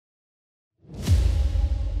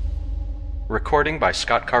Recording by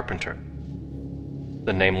Scott Carpenter.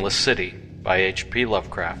 The Nameless City by H.P.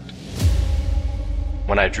 Lovecraft.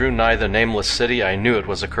 When I drew nigh the Nameless City, I knew it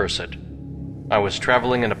was accursed. I was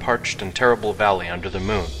traveling in a parched and terrible valley under the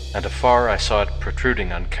moon, and afar I saw it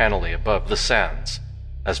protruding uncannily above the sands,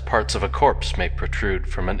 as parts of a corpse may protrude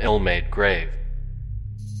from an ill-made grave.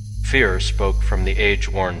 Fear spoke from the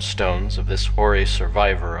age-worn stones of this hoary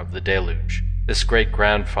survivor of the deluge, this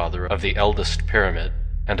great-grandfather of the eldest pyramid,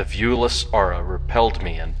 and a viewless aura repelled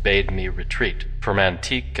me and bade me retreat from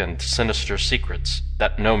antique and sinister secrets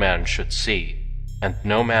that no man should see, and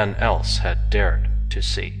no man else had dared to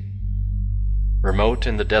see. Remote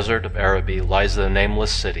in the desert of Araby lies the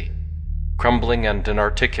Nameless City, crumbling and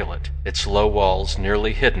inarticulate, its low walls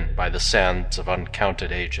nearly hidden by the sands of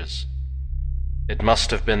uncounted ages. It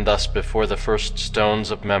must have been thus before the first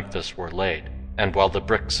stones of Memphis were laid, and while the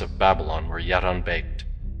bricks of Babylon were yet unbaked.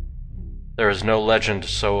 There is no legend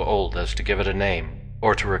so old as to give it a name,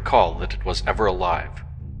 or to recall that it was ever alive,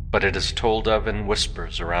 but it is told of in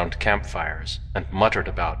whispers around campfires, and muttered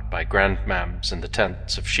about by grandmams in the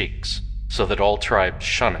tents of sheiks, so that all tribes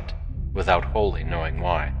shun it, without wholly knowing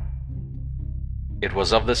why. It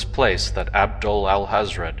was of this place that Abdul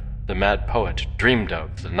al-Hazred, the mad poet, dreamed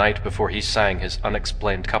of the night before he sang his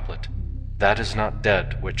unexplained couplet, "That is not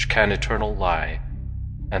dead which can eternal lie,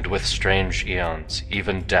 and with strange eons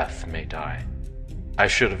even death may die." I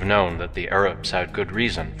should have known that the Arabs had good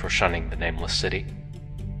reason for shunning the Nameless City,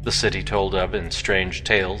 the city told of in strange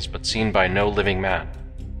tales but seen by no living man.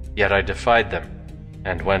 Yet I defied them,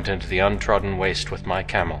 and went into the untrodden waste with my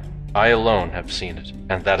camel. I alone have seen it,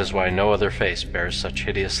 and that is why no other face bears such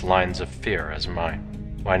hideous lines of fear as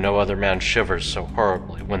mine, why no other man shivers so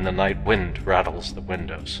horribly when the night wind rattles the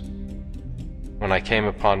windows. When I came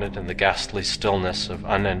upon it in the ghastly stillness of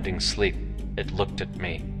unending sleep, it looked at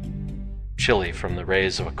me, chilly from the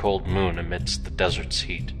rays of a cold moon amidst the desert's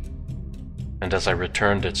heat. And as I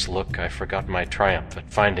returned its look, I forgot my triumph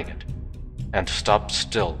at finding it, and stopped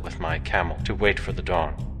still with my camel to wait for the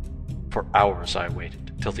dawn. For hours I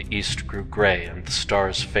waited, till the east grew gray and the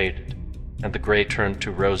stars faded, and the gray turned to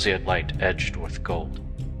roseate light edged with gold.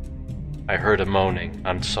 I heard a moaning,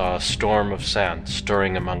 and saw a storm of sand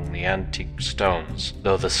stirring among the antique stones,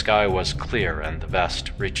 though the sky was clear and the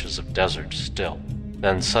vast reaches of desert still.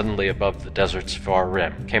 Then suddenly above the desert's far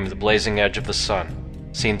rim came the blazing edge of the sun,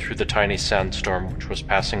 seen through the tiny sandstorm which was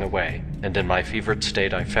passing away, and in my fevered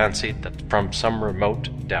state I fancied that from some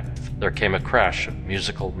remote depth there came a crash of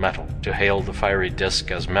musical metal to hail the fiery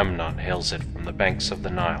disk as Memnon hails it from the banks of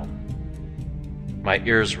the Nile. My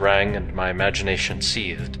ears rang and my imagination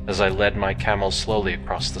seethed as I led my camel slowly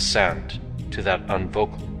across the sand to that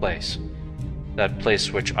unvocal place, that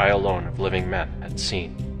place which I alone of living men had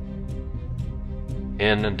seen.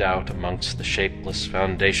 In and out amongst the shapeless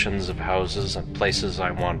foundations of houses and places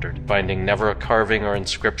I wandered, finding never a carving or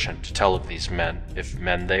inscription to tell of these men, if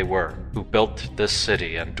men they were, who built this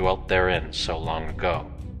city and dwelt therein so long ago.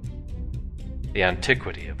 The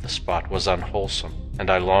antiquity of the spot was unwholesome, and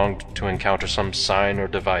I longed to encounter some sign or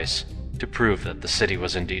device to prove that the city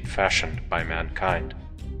was indeed fashioned by mankind.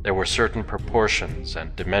 There were certain proportions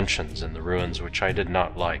and dimensions in the ruins which I did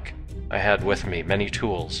not like. I had with me many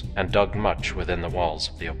tools, and dug much within the walls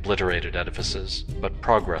of the obliterated edifices, but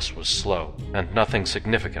progress was slow, and nothing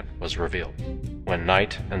significant was revealed. When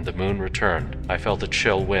night and the moon returned, I felt a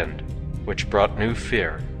chill wind, which brought new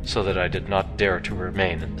fear, so that I did not dare to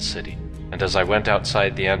remain in the city. And as I went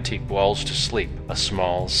outside the antique walls to sleep, a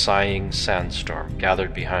small, sighing sandstorm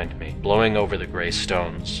gathered behind me, blowing over the gray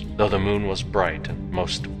stones, though the moon was bright and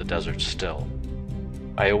most of the desert still.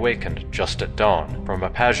 I awakened just at dawn from a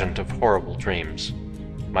pageant of horrible dreams,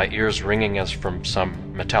 my ears ringing as from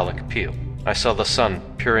some metallic peal. I saw the sun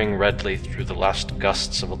peering redly through the last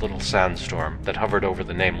gusts of a little sandstorm that hovered over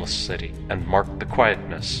the Nameless City, and marked the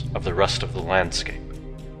quietness of the rest of the landscape.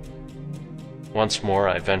 Once more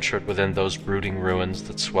I ventured within those brooding ruins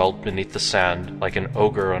that swelled beneath the sand like an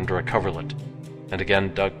ogre under a coverlet, and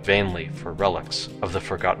again dug vainly for relics of the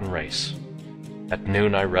forgotten race. At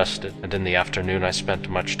noon I rested, and in the afternoon I spent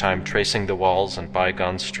much time tracing the walls and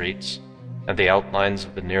bygone streets, and the outlines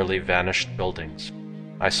of the nearly vanished buildings.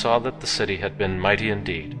 I saw that the city had been mighty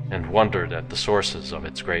indeed, and wondered at the sources of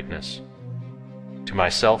its greatness. To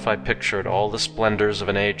myself I pictured all the splendors of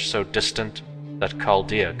an age so distant that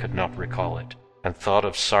Chaldea could not recall it, and thought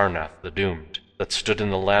of Sarnath the Doomed, that stood in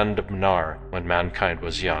the land of Mnar when mankind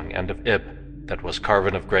was young, and of Ib, that was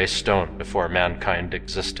carven of grey stone before mankind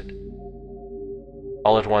existed.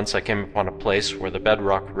 All at once I came upon a place where the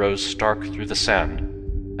bedrock rose stark through the sand,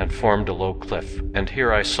 and formed a low cliff, and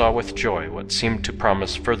here I saw with joy what seemed to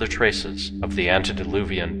promise further traces of the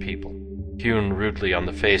antediluvian people. Hewn rudely on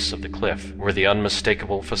the face of the cliff were the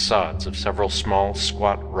unmistakable facades of several small,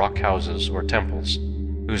 squat rock houses or temples,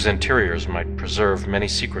 whose interiors might preserve many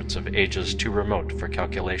secrets of ages too remote for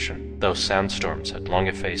calculation, though sandstorms had long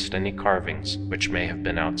effaced any carvings which may have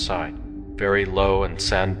been outside. Very low and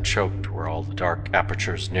sand-choked were all the dark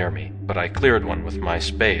apertures near me, but I cleared one with my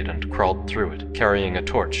spade and crawled through it, carrying a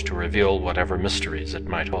torch to reveal whatever mysteries it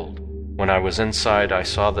might hold. When I was inside, I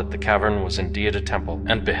saw that the cavern was indeed a temple,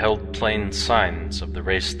 and beheld plain signs of the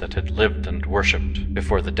race that had lived and worshipped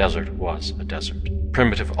before the desert was a desert.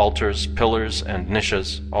 Primitive altars, pillars, and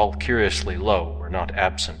niches, all curiously low, were not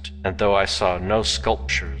absent, and though I saw no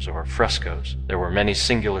sculptures or frescoes, there were many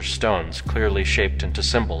singular stones clearly shaped into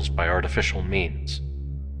symbols by artificial means.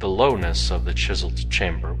 The lowness of the chiseled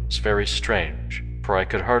chamber was very strange, for I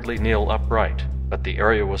could hardly kneel upright, but the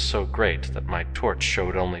area was so great that my torch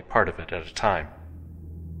showed only part of it at a time.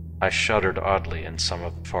 I shuddered oddly in some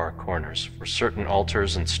of the far corners, for certain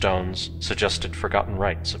altars and stones suggested forgotten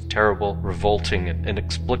rites of terrible, revolting, and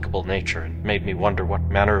inexplicable nature, and made me wonder what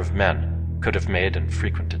manner of men could have made and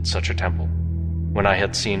frequented such a temple. When I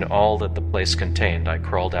had seen all that the place contained, I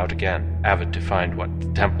crawled out again, avid to find what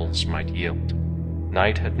the temples might yield.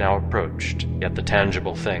 Night had now approached, yet the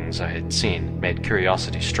tangible things I had seen made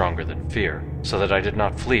curiosity stronger than fear, so that I did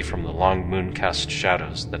not flee from the long moon-cast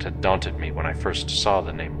shadows that had daunted me when I first saw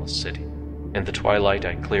the Nameless City. In the twilight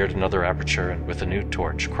I cleared another aperture and with a new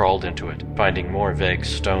torch crawled into it, finding more vague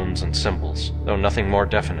stones and symbols, though nothing more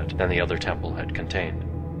definite than the other temple had contained.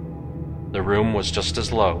 The room was just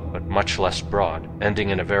as low, but much less broad,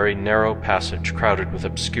 ending in a very narrow passage crowded with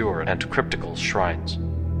obscure and cryptical shrines.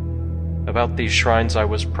 About these shrines I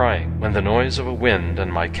was prying, when the noise of a wind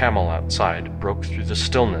and my camel outside broke through the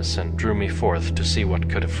stillness and drew me forth to see what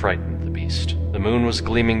could have frightened the beast. The moon was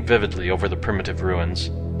gleaming vividly over the primitive ruins,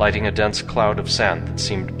 lighting a dense cloud of sand that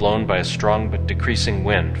seemed blown by a strong but decreasing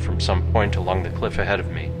wind from some point along the cliff ahead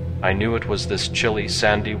of me. I knew it was this chilly,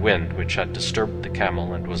 sandy wind which had disturbed the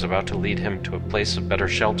camel and was about to lead him to a place of better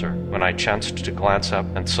shelter, when I chanced to glance up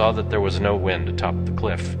and saw that there was no wind atop the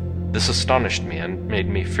cliff. This astonished me and made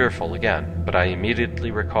me fearful again, but I immediately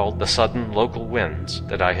recalled the sudden local winds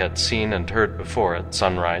that I had seen and heard before at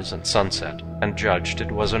sunrise and sunset, and judged it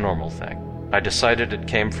was a normal thing. I decided it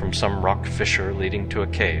came from some rock fissure leading to a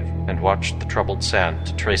cave, and watched the troubled sand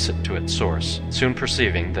to trace it to its source, soon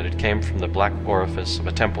perceiving that it came from the black orifice of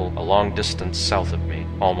a temple a long distance south of me,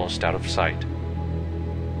 almost out of sight.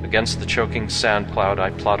 Against the choking sand cloud I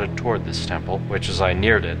plodded toward this temple, which as I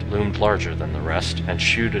neared it loomed larger than the rest, and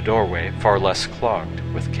shewed a doorway far less clogged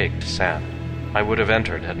with caked sand. I would have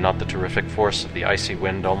entered had not the terrific force of the icy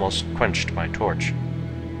wind almost quenched my torch.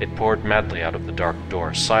 It poured madly out of the dark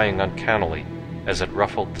door, sighing uncannily as it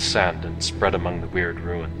ruffled the sand and spread among the weird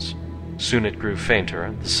ruins. Soon it grew fainter,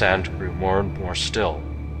 and the sand grew more and more still,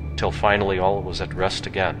 till finally all was at rest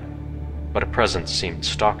again. But a presence seemed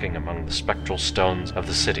stalking among the spectral stones of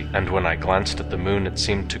the city, and when I glanced at the moon it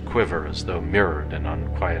seemed to quiver as though mirrored in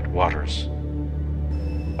unquiet waters.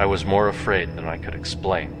 I was more afraid than I could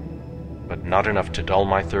explain, but not enough to dull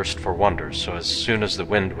my thirst for wonder, so as soon as the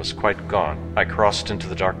wind was quite gone, I crossed into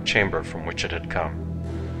the dark chamber from which it had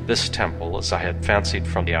come. This temple, as I had fancied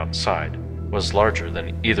from the outside, was larger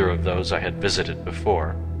than either of those I had visited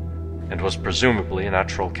before, and was presumably a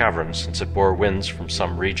natural cavern since it bore winds from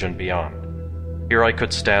some region beyond. Here I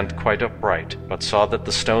could stand quite upright, but saw that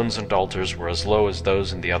the stones and altars were as low as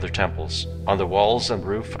those in the other temples. On the walls and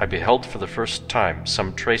roof I beheld for the first time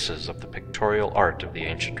some traces of the pictorial art of the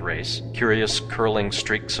ancient race, curious curling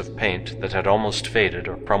streaks of paint that had almost faded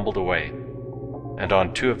or crumbled away, and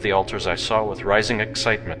on two of the altars I saw with rising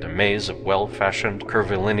excitement a maze of well-fashioned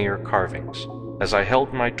curvilinear carvings. As I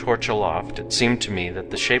held my torch aloft, it seemed to me that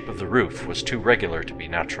the shape of the roof was too regular to be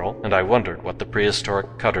natural, and I wondered what the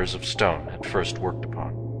prehistoric cutters of stone had first worked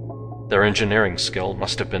upon. Their engineering skill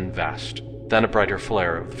must have been vast. Then a brighter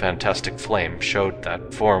flare of fantastic flame showed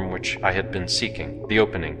that form which I had been seeking, the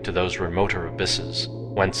opening to those remoter abysses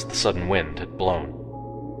whence the sudden wind had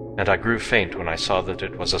blown. And I grew faint when I saw that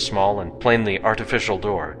it was a small and plainly artificial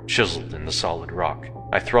door chiseled in the solid rock.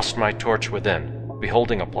 I thrust my torch within,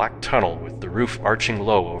 beholding a black tunnel with the roof arching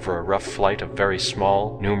low over a rough flight of very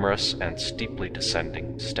small, numerous, and steeply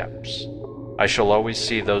descending steps. I shall always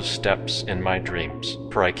see those steps in my dreams,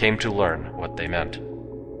 for I came to learn what they meant.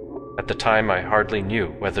 At the time I hardly knew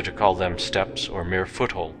whether to call them steps or mere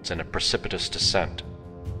footholds in a precipitous descent.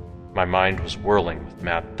 My mind was whirling with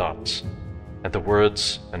mad thoughts, and the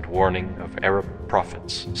words and warning of Arab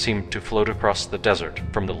prophets seemed to float across the desert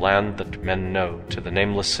from the land that men know to the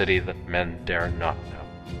nameless city that men dare not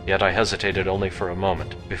know. Yet I hesitated only for a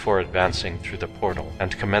moment before advancing through the portal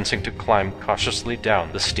and commencing to climb cautiously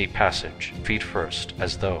down the steep passage, feet first,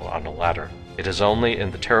 as though on a ladder. It is only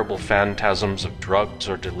in the terrible phantasms of drugs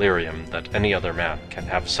or delirium that any other man can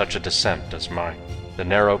have such a descent as mine. The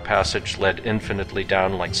narrow passage led infinitely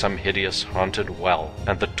down like some hideous haunted well,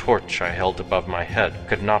 and the torch I held above my head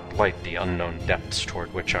could not light the unknown depths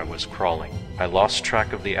toward which I was crawling. I lost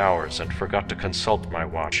track of the hours and forgot to consult my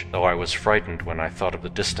watch, though I was frightened when I thought of the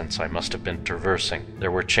distance I must have been traversing.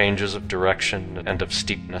 There were changes of direction and of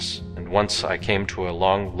steepness, and once I came to a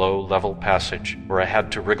long, low, level passage where I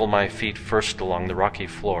had to wriggle my feet first along the rocky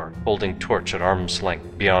floor, holding torch at arm's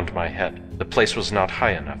length beyond my head. The place was not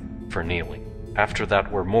high enough for kneeling. After that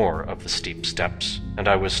were more of the steep steps, and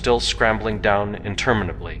I was still scrambling down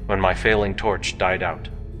interminably when my failing torch died out.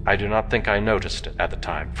 I do not think I noticed it at the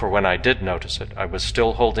time, for when I did notice it, I was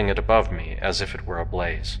still holding it above me as if it were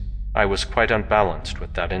ablaze. I was quite unbalanced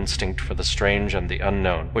with that instinct for the strange and the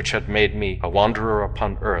unknown which had made me a wanderer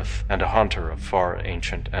upon earth and a haunter of far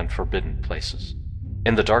ancient and forbidden places.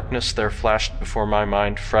 In the darkness there flashed before my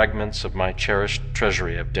mind fragments of my cherished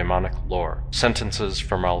treasury of demonic lore, sentences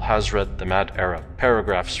from Alhazred the Mad Arab,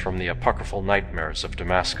 paragraphs from the apocryphal nightmares of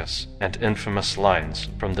Damascus, and infamous lines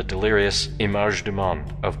from the delirious Images du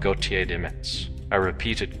Monde of Gautier de Metz. I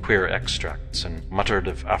repeated queer extracts and muttered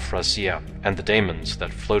of Afrasiab and the daemons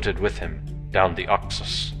that floated with him down the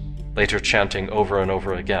Oxus, later chanting over and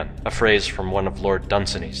over again a phrase from one of Lord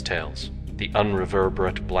Dunsany's tales, the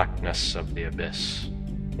unreverberate blackness of the abyss.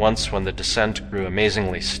 Once, when the descent grew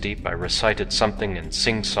amazingly steep, I recited something in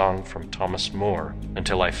sing-song from Thomas Moore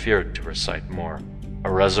until I feared to recite more.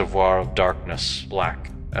 A reservoir of darkness, black,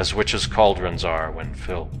 as witches' cauldrons are when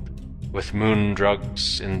filled, with moon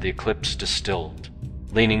drugs in the eclipse distilled.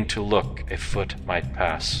 Leaning to look, a foot might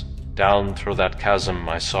pass. Down through that chasm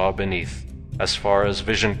I saw beneath, as far as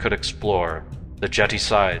vision could explore, the jetty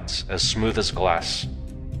sides as smooth as glass,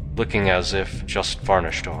 looking as if just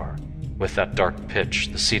varnished o'er, with that dark pitch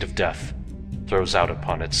the seat of death throws out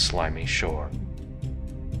upon its slimy shore.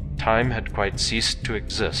 Time had quite ceased to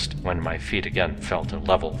exist when my feet again felt a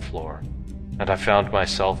level floor, and I found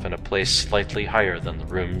myself in a place slightly higher than the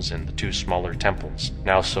rooms in the two smaller temples,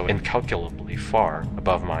 now so incalculably far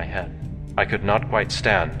above my head. I could not quite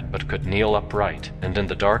stand, but could kneel upright, and in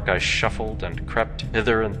the dark I shuffled and crept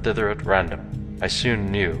hither and thither at random. I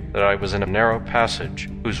soon knew that I was in a narrow passage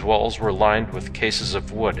whose walls were lined with cases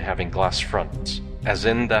of wood having glass fronts. As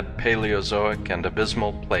in that Paleozoic and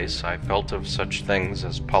abysmal place I felt of such things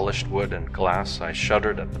as polished wood and glass, I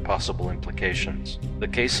shuddered at the possible implications. The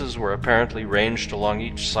cases were apparently ranged along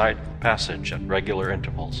each side of the passage at regular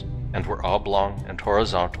intervals, and were oblong and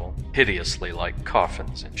horizontal, hideously like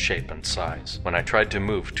coffins in shape and size. When I tried to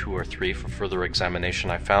move 2 or 3 for further examination,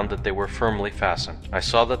 I found that they were firmly fastened. I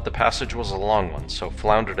saw that the passage was a long one, so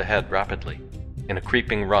floundered ahead rapidly, in a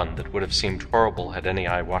creeping run that would have seemed horrible had any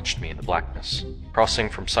eye watched me in the blackness, crossing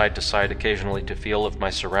from side to side occasionally to feel of my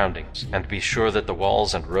surroundings, and be sure that the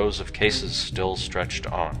walls and rows of cases still stretched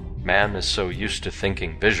on. Man is so used to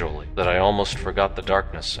thinking visually that I almost forgot the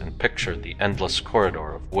darkness and pictured the endless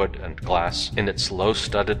corridor of wood and glass in its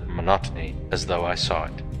low-studded monotony as though I saw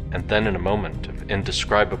it. And then in a moment of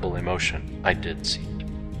indescribable emotion, I did see it.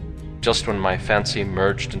 Just when my fancy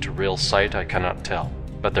merged into real sight, I cannot tell.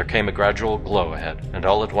 But there came a gradual glow ahead, and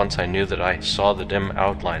all at once I knew that I saw the dim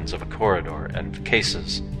outlines of a corridor and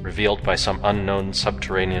cases revealed by some unknown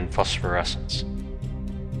subterranean phosphorescence.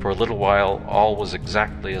 For a little while all was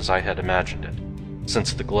exactly as I had imagined it,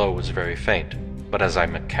 since the glow was very faint, but as I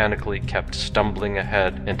mechanically kept stumbling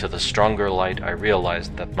ahead into the stronger light, I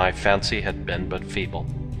realized that my fancy had been but feeble.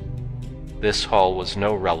 This hall was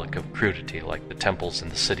no relic of crudity like the temples in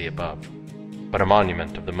the city above, but a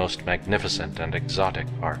monument of the most magnificent and exotic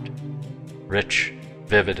art. Rich,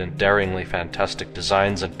 vivid, and daringly fantastic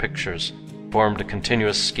designs and pictures formed a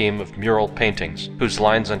continuous scheme of mural paintings whose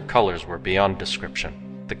lines and colors were beyond description.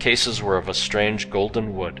 The cases were of a strange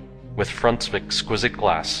golden wood, with fronts of exquisite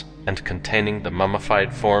glass, and containing the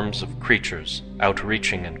mummified forms of creatures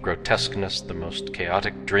outreaching in grotesqueness the most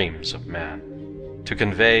chaotic dreams of man. To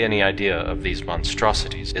convey any idea of these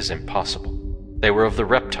monstrosities is impossible. They were of the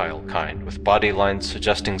reptile kind, with body lines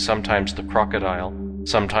suggesting sometimes the crocodile,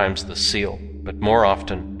 sometimes the seal, but more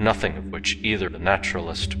often nothing of which either the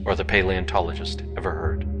naturalist or the paleontologist ever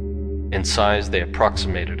heard. In size they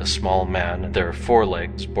approximated a small man, and their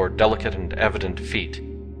forelegs bore delicate and evident feet,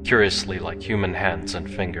 curiously like human hands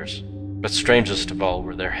and fingers. But strangest of all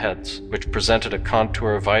were their heads, which presented a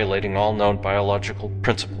contour violating all known biological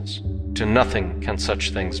principles. To nothing can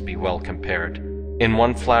such things be well compared. In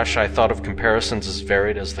one flash I thought of comparisons as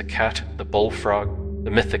varied as the cat, the bullfrog,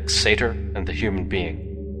 the mythic satyr and the human being.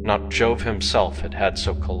 Not Jove himself had had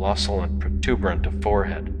so colossal and protuberant a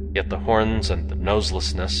forehead, yet the horns and the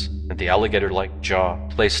noselessness and the alligator-like jaw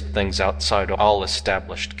placed things outside all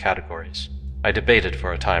established categories. I debated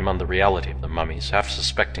for a time on the reality of the mummies, half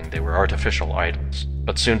suspecting they were artificial idols,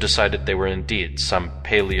 but soon decided they were indeed some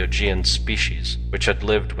Paleogean species which had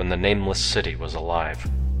lived when the Nameless City was alive.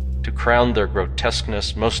 To crown their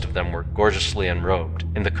grotesqueness, most of them were gorgeously enrobed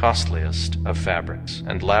in the costliest of fabrics,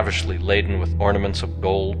 and lavishly laden with ornaments of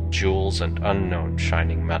gold, jewels, and unknown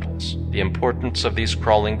shining metals. The importance of these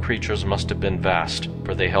crawling creatures must have been vast,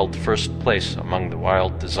 for they held first place among the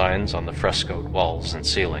wild designs on the frescoed walls and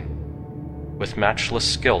ceiling. With matchless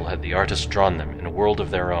skill had the artist drawn them in a world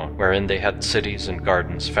of their own, wherein they had cities and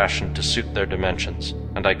gardens fashioned to suit their dimensions,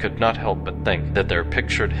 and I could not help but think that their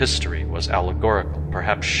pictured history was allegorical,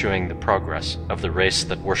 perhaps shewing the progress of the race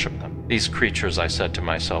that worshipped them. These creatures, I said to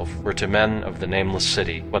myself, were to men of the Nameless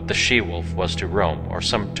City what the she-wolf was to Rome, or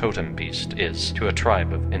some totem beast is to a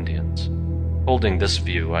tribe of Indians. Holding this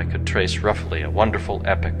view, I could trace roughly a wonderful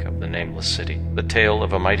epic of the Nameless City, the tale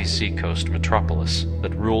of a mighty seacoast metropolis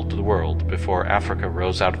that ruled the world before Africa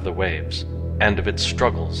rose out of the waves, and of its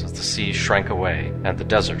struggles as the sea shrank away and the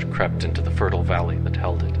desert crept into the fertile valley that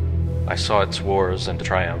held it. I saw its wars and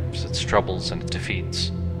triumphs, its troubles and defeats,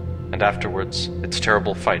 and afterwards its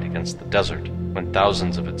terrible fight against the desert, when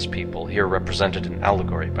thousands of its people, here represented in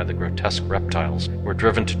allegory by the grotesque reptiles, were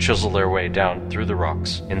driven to chisel their way down through the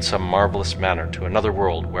rocks in some marvelous manner to another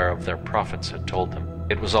world whereof their prophets had told them.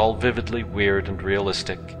 It was all vividly weird and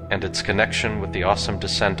realistic, and its connection with the awesome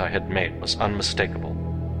descent I had made was unmistakable.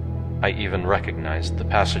 I even recognized the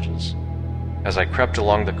passages. As I crept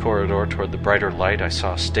along the corridor toward the brighter light, I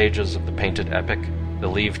saw stages of the painted epic, the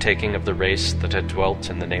leave-taking of the race that had dwelt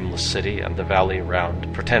in the Nameless City and the valley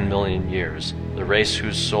around for 10 million years, the race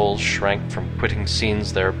whose souls shrank from quitting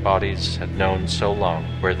scenes their bodies had known so long,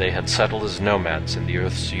 where they had settled as nomads in the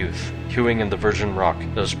earth's youth, hewing in the virgin rock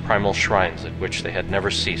those primal shrines at which they had never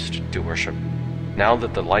ceased to worship. Now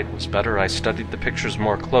that the light was better, I studied the pictures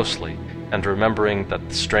more closely, and remembering that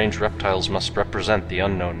the strange reptiles must represent the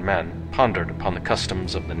unknown men, pondered upon the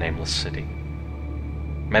customs of the Nameless City.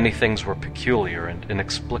 Many things were peculiar and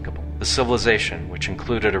inexplicable. The civilization, which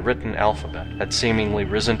included a written alphabet, had seemingly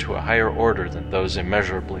risen to a higher order than those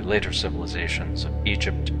immeasurably later civilizations of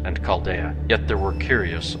Egypt and Chaldea, yet there were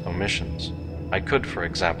curious omissions. I could, for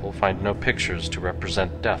example, find no pictures to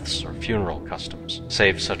represent deaths or funeral customs,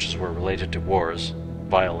 save such as were related to wars,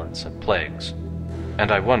 violence, and plagues. And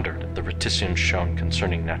I wondered at the reticence shown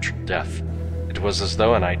concerning natural death. It was as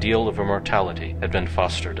though an ideal of immortality had been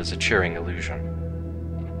fostered as a cheering illusion.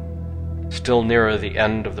 Still nearer the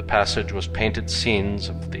end of the passage was painted scenes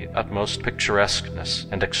of the utmost picturesqueness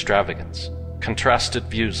and extravagance, contrasted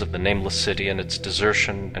views of the Nameless City and its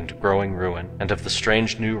desertion and growing ruin, and of the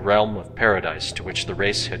strange new realm of paradise to which the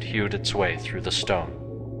race had hewed its way through the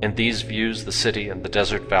stone. In these views the city and the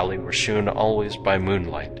desert valley were shewn always by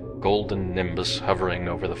moonlight, golden nimbus hovering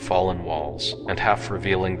over the fallen walls, and half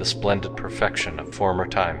revealing the splendid perfection of former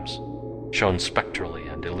times, shown spectrally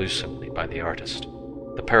and elusively by the artist.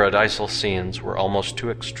 The paradisal scenes were almost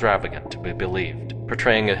too extravagant to be believed,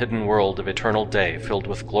 portraying a hidden world of eternal day filled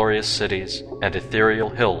with glorious cities and ethereal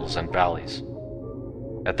hills and valleys.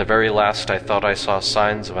 At the very last I thought I saw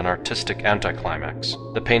signs of an artistic anticlimax.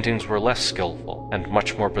 The paintings were less skillful and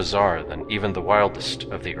much more bizarre than even the wildest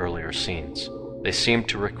of the earlier scenes. They seemed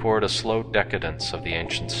to record a slow decadence of the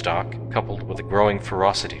ancient stock, coupled with a growing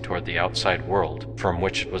ferocity toward the outside world from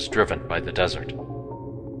which it was driven by the desert.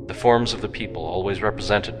 The forms of the people, always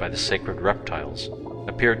represented by the sacred reptiles,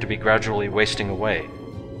 appeared to be gradually wasting away,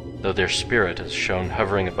 though their spirit, as shown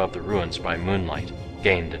hovering above the ruins by moonlight,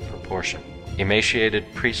 gained in proportion. Emaciated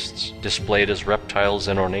priests, displayed as reptiles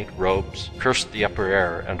in ornate robes, cursed the upper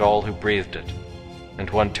air and all who breathed it, and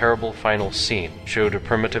one terrible final scene showed a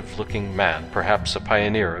primitive-looking man, perhaps a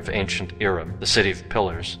pioneer of ancient Iram, the city of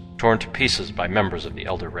pillars, torn to pieces by members of the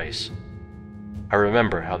elder race. I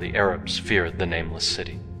remember how the Arabs feared the Nameless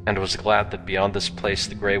City, and was glad that beyond this place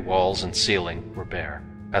the gray walls and ceiling were bare.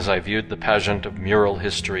 As I viewed the pageant of mural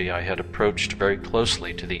history, I had approached very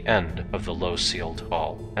closely to the end of the low-ceiled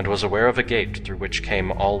hall, and was aware of a gate through which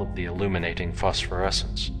came all of the illuminating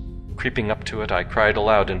phosphorescence. Creeping up to it, I cried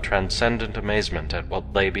aloud in transcendent amazement at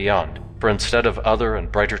what lay beyond, for instead of other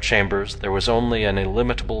and brighter chambers, there was only an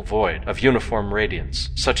illimitable void of uniform radiance,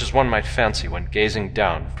 such as one might fancy when gazing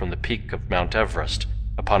down from the peak of Mount Everest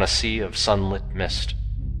upon a sea of sunlit mist.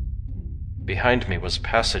 Behind me was a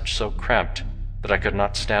passage so cramped that I could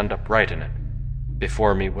not stand upright in it.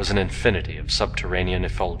 Before me was an infinity of subterranean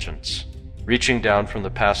effulgence. Reaching down from the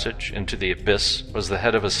passage into the abyss was the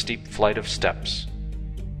head of a steep flight of steps.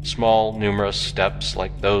 Small, numerous steps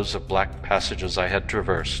like those of black passages I had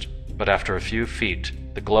traversed, but after a few feet,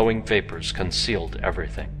 the glowing vapors concealed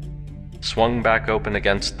everything. Swung back open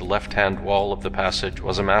against the left-hand wall of the passage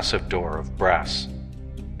was a massive door of brass,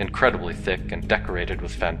 incredibly thick and decorated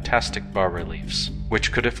with fantastic bas-reliefs,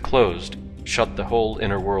 which could, if closed, shut the whole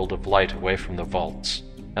inner world of light away from the vaults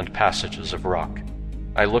and passages of rock.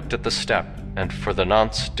 I looked at the step, and for the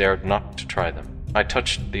nonce dared not to try them. I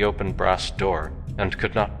touched the open brass door, and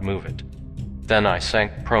could not move it. Then I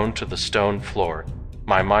sank prone to the stone floor,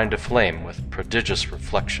 my mind aflame with prodigious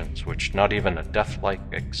reflections which not even a death-like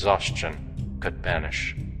exhaustion could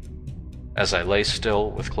banish. As I lay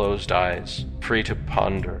still with closed eyes, free to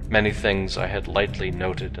ponder, many things I had lightly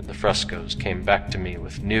noted in the frescoes came back to me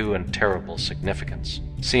with new and terrible significance.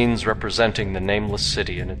 Scenes representing the Nameless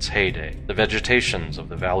City in its heyday, the vegetations of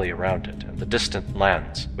the valley around it, and the distant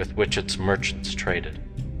lands with which its merchants traded.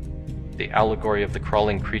 The allegory of the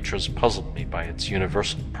crawling creatures puzzled me by its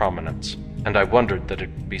universal prominence, and I wondered that it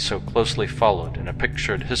would be so closely followed in a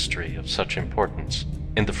pictured history of such importance.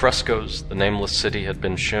 In the frescoes, the Nameless City had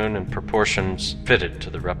been shown in proportions fitted to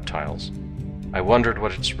the reptiles. I wondered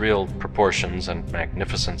what its real proportions and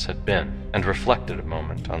magnificence had been, and reflected a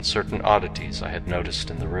moment on certain oddities I had noticed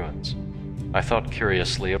in the ruins. I thought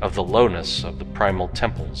curiously of the lowness of the primal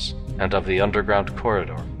temples, and of the underground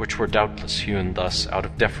corridor, which were doubtless hewn thus out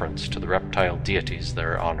of deference to the reptile deities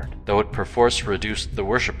there honored, though it perforce reduced the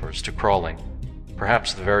worshippers to crawling.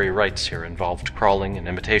 Perhaps the very rites here involved crawling in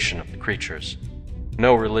imitation of the creatures.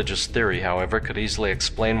 No religious theory, however, could easily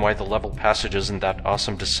explain why the level passages in that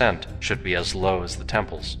awesome descent should be as low as the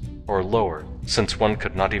temples, or lower, since one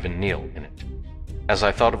could not even kneel in it. As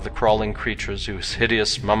I thought of the crawling creatures whose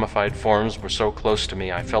hideous mummified forms were so close to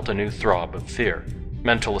me, I felt a new throb of fear.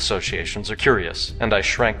 Mental associations are curious, and I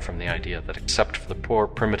shrank from the idea that except for the poor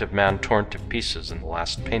primitive man torn to pieces in the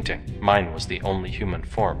last painting, mine was the only human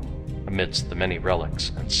form amidst the many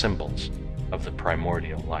relics and symbols of the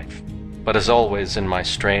primordial life. But as always in my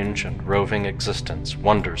strange and roving existence,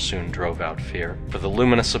 wonder soon drove out fear, for the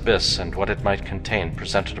luminous abyss and what it might contain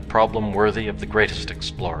presented a problem worthy of the greatest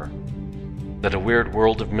explorer. That a weird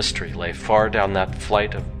world of mystery lay far down that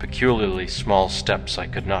flight of peculiarly small steps I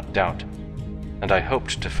could not doubt, and I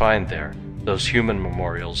hoped to find there those human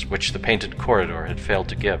memorials which the painted corridor had failed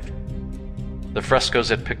to give. The frescoes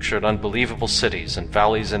had pictured unbelievable cities and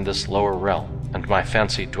valleys in this lower realm, and my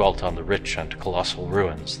fancy dwelt on the rich and colossal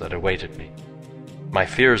ruins that awaited me. My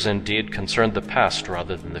fears indeed concerned the past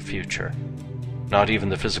rather than the future. Not even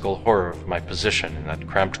the physical horror of my position in that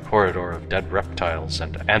cramped corridor of dead reptiles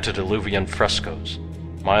and antediluvian frescoes,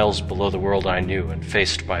 miles below the world I knew and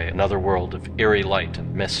faced by another world of eerie light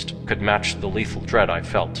and mist, could match the lethal dread I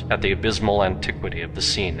felt at the abysmal antiquity of the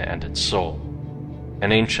scene and its soul.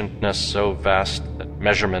 An ancientness so vast that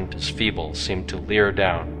measurement is feeble seemed to leer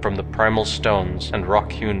down from the primal stones and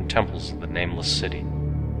rock-hewn temples of the Nameless City,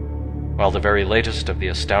 while the very latest of the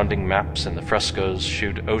astounding maps in the frescoes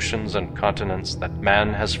shewed oceans and continents that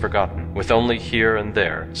man has forgotten, with only here and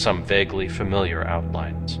there some vaguely familiar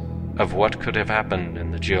outlines of what could have happened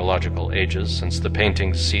in the geological ages since the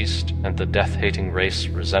paintings ceased and the death-hating race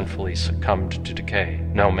resentfully succumbed to decay.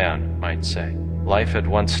 No man might say. Life had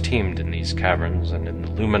once teemed in these caverns and in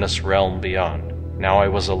the luminous realm beyond. Now I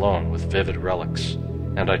was alone with vivid relics,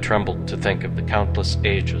 and I trembled to think of the countless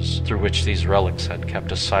ages through which these relics had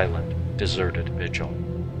kept a silent, deserted vigil.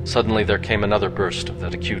 Suddenly there came another burst of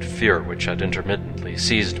that acute fear which had intermittently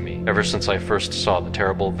seized me ever since I first saw the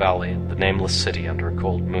terrible valley and the Nameless City under a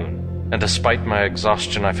cold moon. And despite my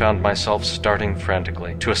exhaustion, I found myself starting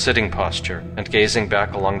frantically to a sitting posture and gazing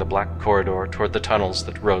back along the black corridor toward the tunnels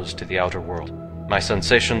that rose to the outer world. My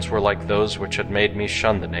sensations were like those which had made me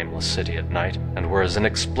shun the Nameless City at night, and were as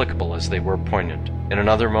inexplicable as they were poignant. In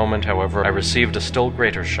another moment, however, I received a still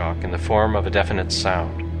greater shock in the form of a definite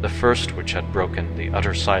sound, the first which had broken the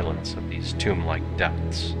utter silence of these tomb-like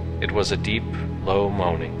depths. It was a deep, low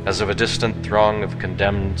moaning, as of a distant throng of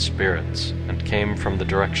condemned spirits, and came from the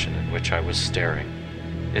direction in which I was staring.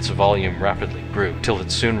 Its volume rapidly grew, till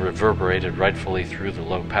it soon reverberated rightfully through the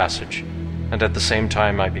low passage, and at the same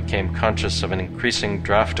time I became conscious of an increasing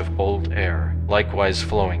draught of old air, likewise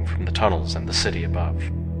flowing from the tunnels and the city above.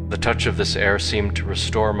 The touch of this air seemed to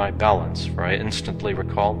restore my balance, for I instantly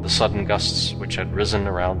recalled the sudden gusts which had risen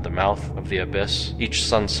around the mouth of the abyss each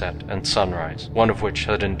sunset and sunrise, one of which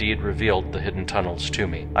had indeed revealed the hidden tunnels to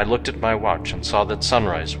me. I looked at my watch and saw that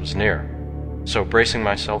sunrise was near, so bracing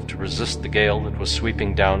myself to resist the gale that was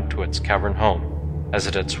sweeping down to its cavern home, As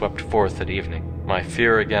it had swept forth at evening, my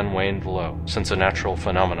fear again waned low, since a natural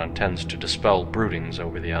phenomenon tends to dispel broodings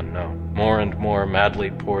over the unknown. More and more madly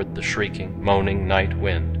poured the shrieking, moaning night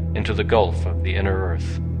wind into the gulf of the inner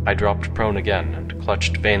earth. I dropped prone again and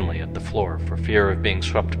clutched vainly at the floor for fear of being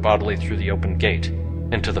swept bodily through the open gate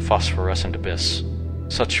into the phosphorescent abyss.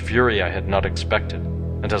 Such fury I had not expected,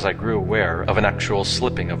 and as I grew aware of an actual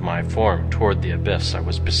slipping of my form toward the abyss, I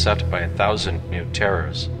was beset by 1,000 new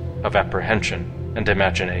terrors of apprehension and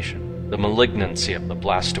imagination. The malignancy of the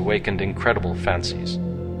blast awakened incredible fancies.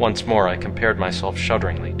 Once more I compared myself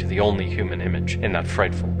shudderingly to the only human image in that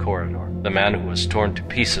frightful corridor, the man who was torn to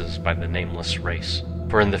pieces by the nameless race.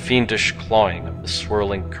 For in the fiendish clawing of the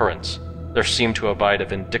swirling currents there seemed to abide a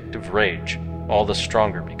vindictive rage, all the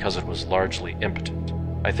stronger because it was largely impotent.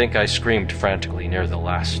 I think I screamed frantically near the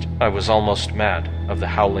last. I was almost mad of the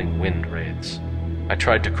howling wind wraiths. I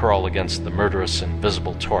tried to crawl against the murderous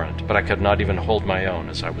invisible torrent, but I could not even hold my own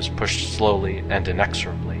as I was pushed slowly and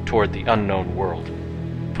inexorably toward the unknown world.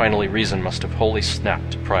 Finally reason must have wholly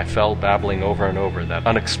snapped, for I fell babbling over and over that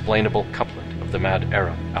unexplainable couplet of the mad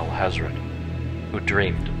Arab Alhazred, who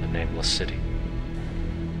dreamed of the Nameless City.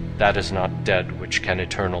 That is not dead which can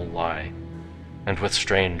eternal lie, and with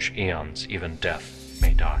strange eons even death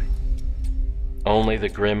may die. Only the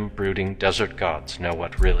grim, brooding desert gods know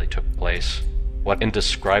what really took place, what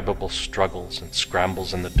indescribable struggles and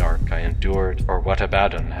scrambles in the dark I endured, or what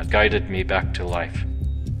Abaddon had guided me back to life,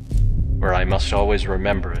 where I must always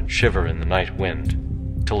remember and shiver in the night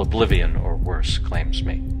wind, till oblivion or worse claims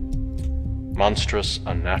me. Monstrous,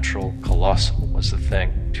 unnatural, colossal was the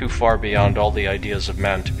thing, too far beyond all the ideas of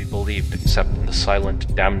man to be believed except in the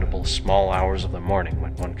silent, damnable small hours of the morning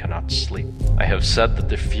when one cannot sleep. I have said that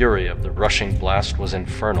the fury of the rushing blast was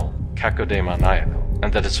infernal, cacodemoniacal,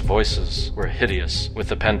 and that its voices were hideous with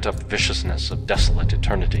the pent-up viciousness of desolate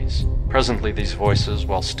eternities. Presently these voices,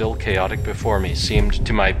 while still chaotic before me, seemed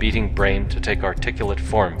to my beating brain to take articulate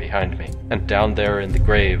form behind me, and down there in the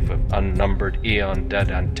grave of unnumbered eon-dead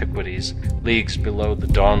antiquities, leagues below the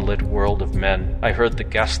dawn-lit world of men, I heard the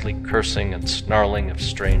ghastly cursing and snarling of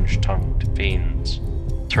strange-tongued fiends.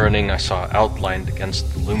 Turning, I saw outlined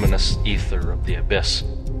against the luminous ether of the abyss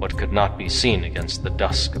what could not be seen against the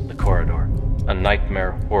dusk of the corridor. A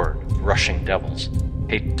nightmare horde of rushing devils,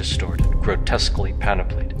 hate-distorted, grotesquely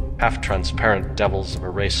panoplied, half-transparent devils of a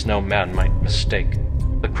race no man might mistake,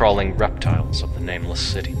 the crawling reptiles of the Nameless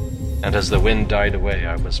City. And as the wind died away,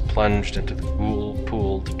 I was plunged into the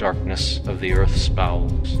ghoul-pooled darkness of the earth's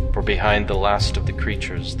bowels, for behind the last of the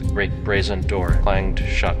creatures the great brazen door clanged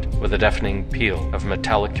shut, with a deafening peal of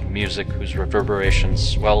metallic music whose reverberations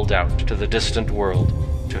swelled out to the distant world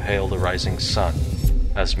to hail the rising sun,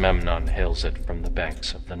 as Memnon hails it from the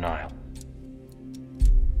banks of the Nile.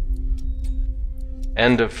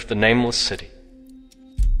 End of The Nameless City